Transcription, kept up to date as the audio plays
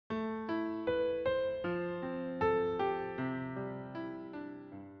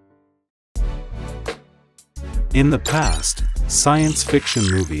In the past, science fiction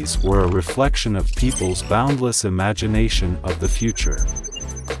movies were a reflection of people's boundless imagination of the future.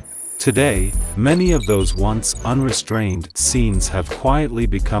 Today, many of those once unrestrained scenes have quietly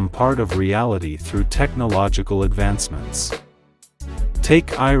become part of reality through technological advancements.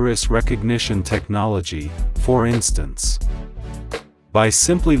 Take iris recognition technology, for instance. By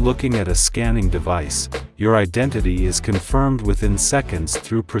simply looking at a scanning device, your identity is confirmed within seconds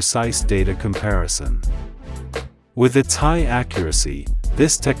through precise data comparison. With its high accuracy,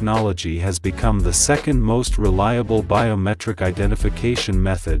 this technology has become the second most reliable biometric identification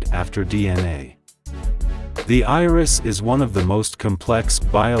method after DNA. The iris is one of the most complex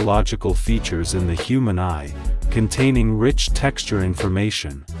biological features in the human eye, containing rich texture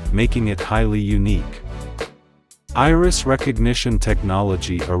information, making it highly unique. Iris recognition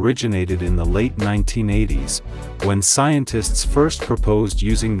technology originated in the late 1980s, when scientists first proposed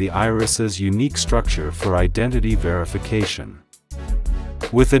using the iris's unique structure for identity verification.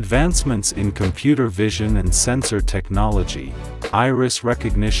 With advancements in computer vision and sensor technology, iris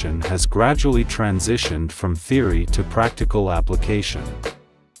recognition has gradually transitioned from theory to practical application.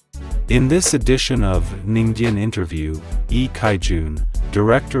 In this edition of Ningdian Interview, Yi Kaijun,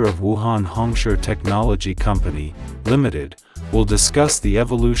 director of Wuhan Hongshire Technology Company, Limited, will discuss the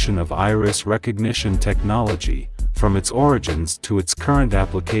evolution of iris recognition technology, from its origins to its current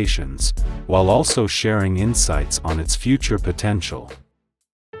applications, while also sharing insights on its future potential.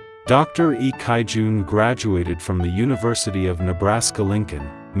 Dr. Yi Kaijun graduated from the University of Nebraska-Lincoln,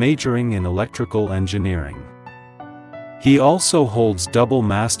 majoring in electrical engineering. He also holds double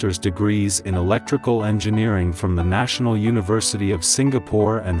master's degrees in electrical engineering from the National University of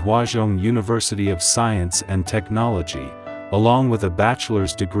Singapore and Huazhong University of Science and Technology, along with a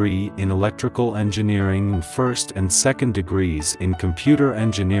bachelor's degree in electrical engineering and first and second degrees in computer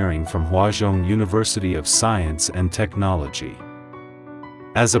engineering from Huazhong University of Science and Technology.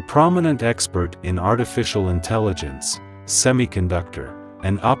 As a prominent expert in artificial intelligence, semiconductor,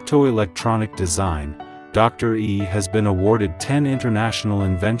 and optoelectronic design, Dr. Yi has been awarded 10 international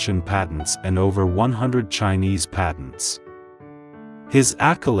invention patents and over 100 Chinese patents. His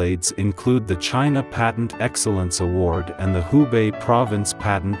accolades include the China Patent Excellence Award and the Hubei Province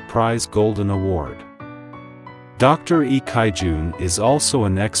Patent Prize Golden Award. Dr. Yi Kaijun is also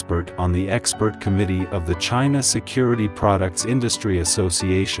an expert on the Expert Committee of the China Security Products Industry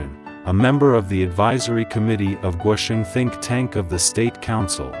Association, a member of the Advisory Committee of Guosheng Think Tank of the State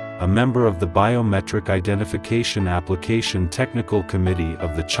Council, a member of the Biometric Identification Application Technical Committee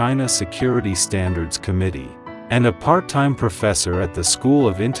of the China Security Standards Committee, and a part-time professor at the School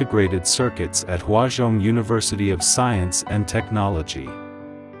of Integrated Circuits at Huazhong University of Science and Technology.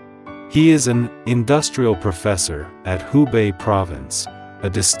 He is an industrial professor at Hubei Province,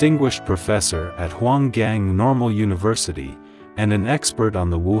 a distinguished professor at Huanggang Normal University, and an expert on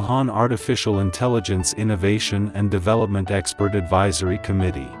the Wuhan Artificial Intelligence Innovation and Development Expert Advisory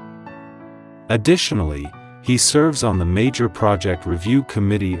Committee. Additionally, he serves on the Major Project Review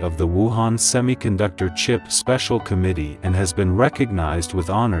Committee of the Wuhan Semiconductor Chip Special Committee and has been recognized with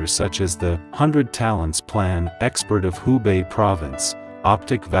honors such as the 100 Talents Plan Expert of Hubei Province,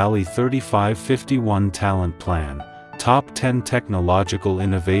 Optic Valley 3551 Talent Plan, Top 10 Technological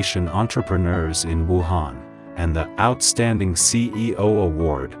Innovation Entrepreneurs in Wuhan, and the Outstanding CEO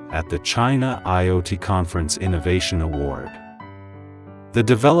Award at the China IoT Conference Innovation Award. The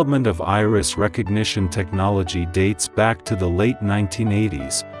development of iris recognition technology dates back to the late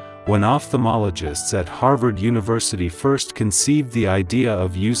 1980s, when ophthalmologists at Harvard University first conceived the idea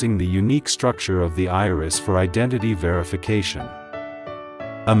of using the unique structure of the iris for identity verification.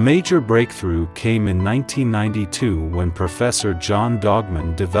 A major breakthrough came in 1992 when Professor John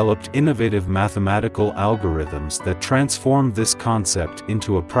Dogman developed innovative mathematical algorithms that transformed this concept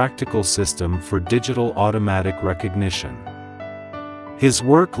into a practical system for digital automatic recognition. His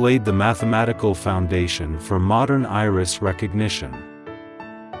work laid the mathematical foundation for modern iris recognition.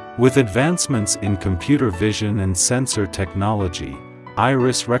 With advancements in computer vision and sensor technology,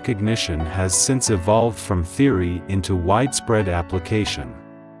 iris recognition has since evolved from theory into widespread application.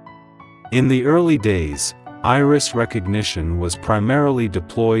 In the early days, iris recognition was primarily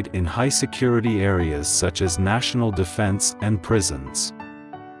deployed in high-security areas such as national defense and prisons.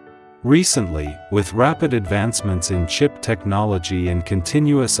 Recently, with rapid advancements in chip technology and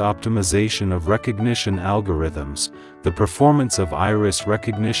continuous optimization of recognition algorithms, the performance of iris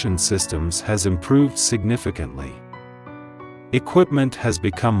recognition systems has improved significantly. Equipment has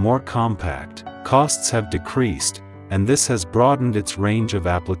become more compact, costs have decreased, and this has broadened its range of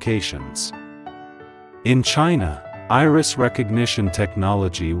applications. In China, iris recognition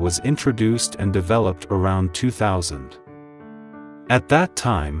technology was introduced and developed around 2000. At that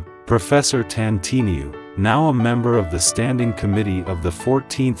time, Professor Tan Tiniu, now a member of the Standing Committee of the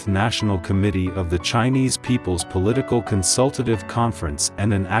 14th National Committee of the Chinese People's Political Consultative Conference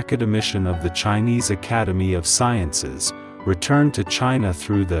and an academician of the Chinese Academy of Sciences, returned to China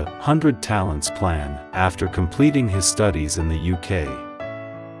through the 100 Talents Plan after completing his studies in the UK.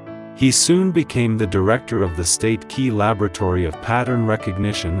 He soon became the director of the State Key Laboratory of Pattern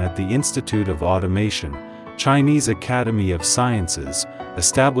Recognition at the Institute of Automation, Chinese Academy of Sciences,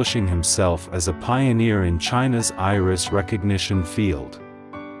 establishing himself as a pioneer in China's iris recognition field.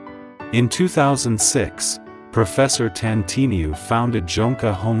 In 2006, Professor Tan Tiniu founded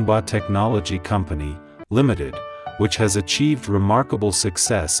Zhongke Honghua Technology Company, Limited, which has achieved remarkable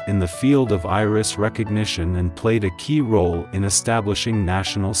success in the field of iris recognition and played a key role in establishing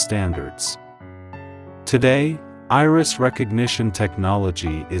national standards. Today, iris recognition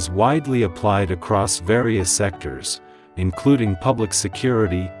technology is widely applied across various sectors, including public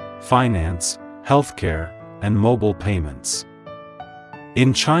security, finance, healthcare, and mobile payments.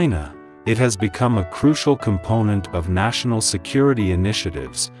 In China, it has become a crucial component of national security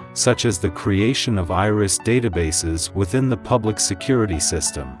initiatives, such as the creation of iris databases within the public security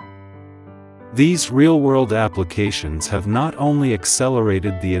system. These real-world applications have not only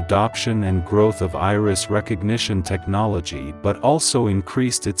accelerated the adoption and growth of iris recognition technology but also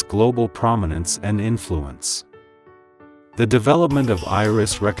increased its global prominence and influence. The development of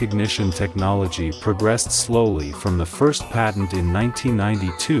iris recognition technology progressed slowly from the first patent in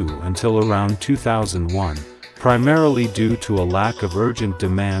 1992 until around 2001, primarily due to a lack of urgent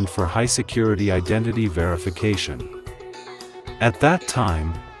demand for high-security identity verification. At that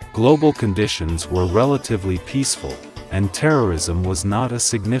time, global conditions were relatively peaceful, and terrorism was not a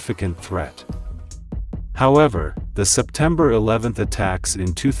significant threat. However, the September 11 attacks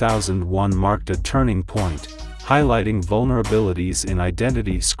in 2001 marked a turning point, highlighting vulnerabilities in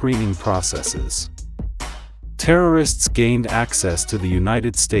identity screening processes. Terrorists gained access to the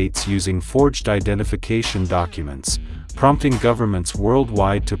United States using forged identification documents, prompting governments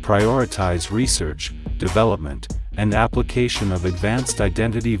worldwide to prioritize research, development, and application of advanced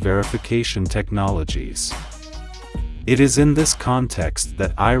identity verification technologies. It is in this context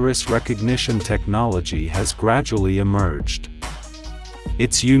that iris recognition technology has gradually emerged.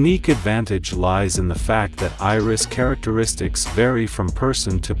 Its unique advantage lies in the fact that iris characteristics vary from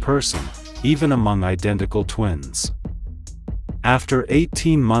person to person, even among identical twins. After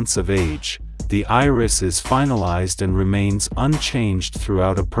 18 months of age, the iris is finalized and remains unchanged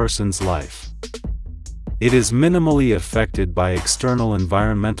throughout a person's life. It is minimally affected by external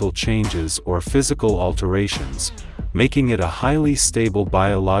environmental changes or physical alterations, making it a highly stable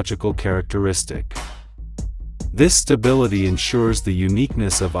biological characteristic. This stability ensures the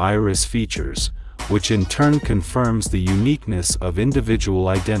uniqueness of iris features, which in turn confirms the uniqueness of individual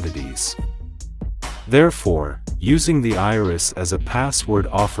identities. Therefore, using the iris as a password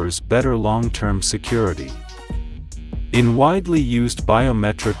offers better long-term security. In widely used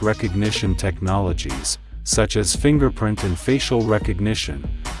biometric recognition technologies, such as fingerprint and facial recognition,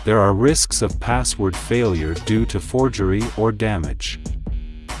 there are risks of password failure due to forgery or damage.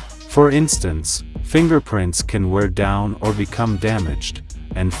 For instance, fingerprints can wear down or become damaged,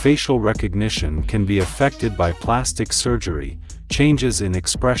 and facial recognition can be affected by plastic surgery, changes in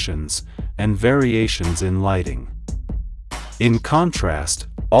expressions, and variations in lighting. In contrast,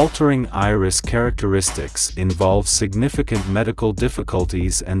 altering iris characteristics involves significant medical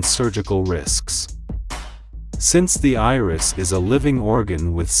difficulties and surgical risks. Since the iris is a living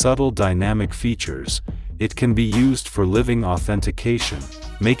organ with subtle dynamic features, it can be used for living authentication,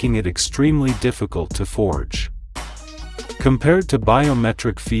 making it extremely difficult to forge. Compared to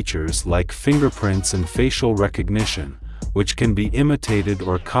biometric features like fingerprints and facial recognition, which can be imitated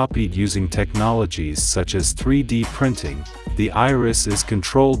or copied using technologies such as 3D printing, the iris is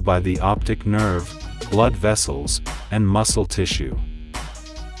controlled by the optic nerve, blood vessels, and muscle tissue.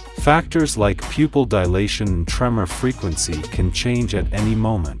 Factors like pupil dilation and tremor frequency can change at any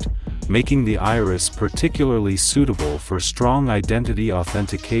moment, making the iris particularly suitable for strong identity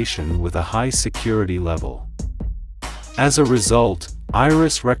authentication with a high security level. As a result,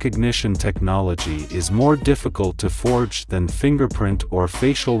 iris recognition technology is more difficult to forge than fingerprint or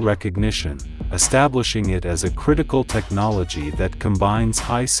facial recognition, establishing it as a critical technology that combines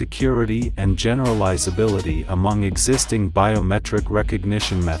high security and generalizability among existing biometric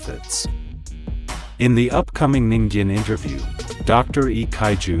recognition methods. In the upcoming Ningdian interview, Dr. Yi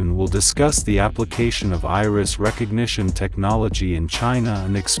Kaijun will discuss the application of iris recognition technology in China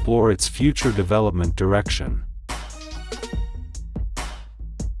and explore its future development direction.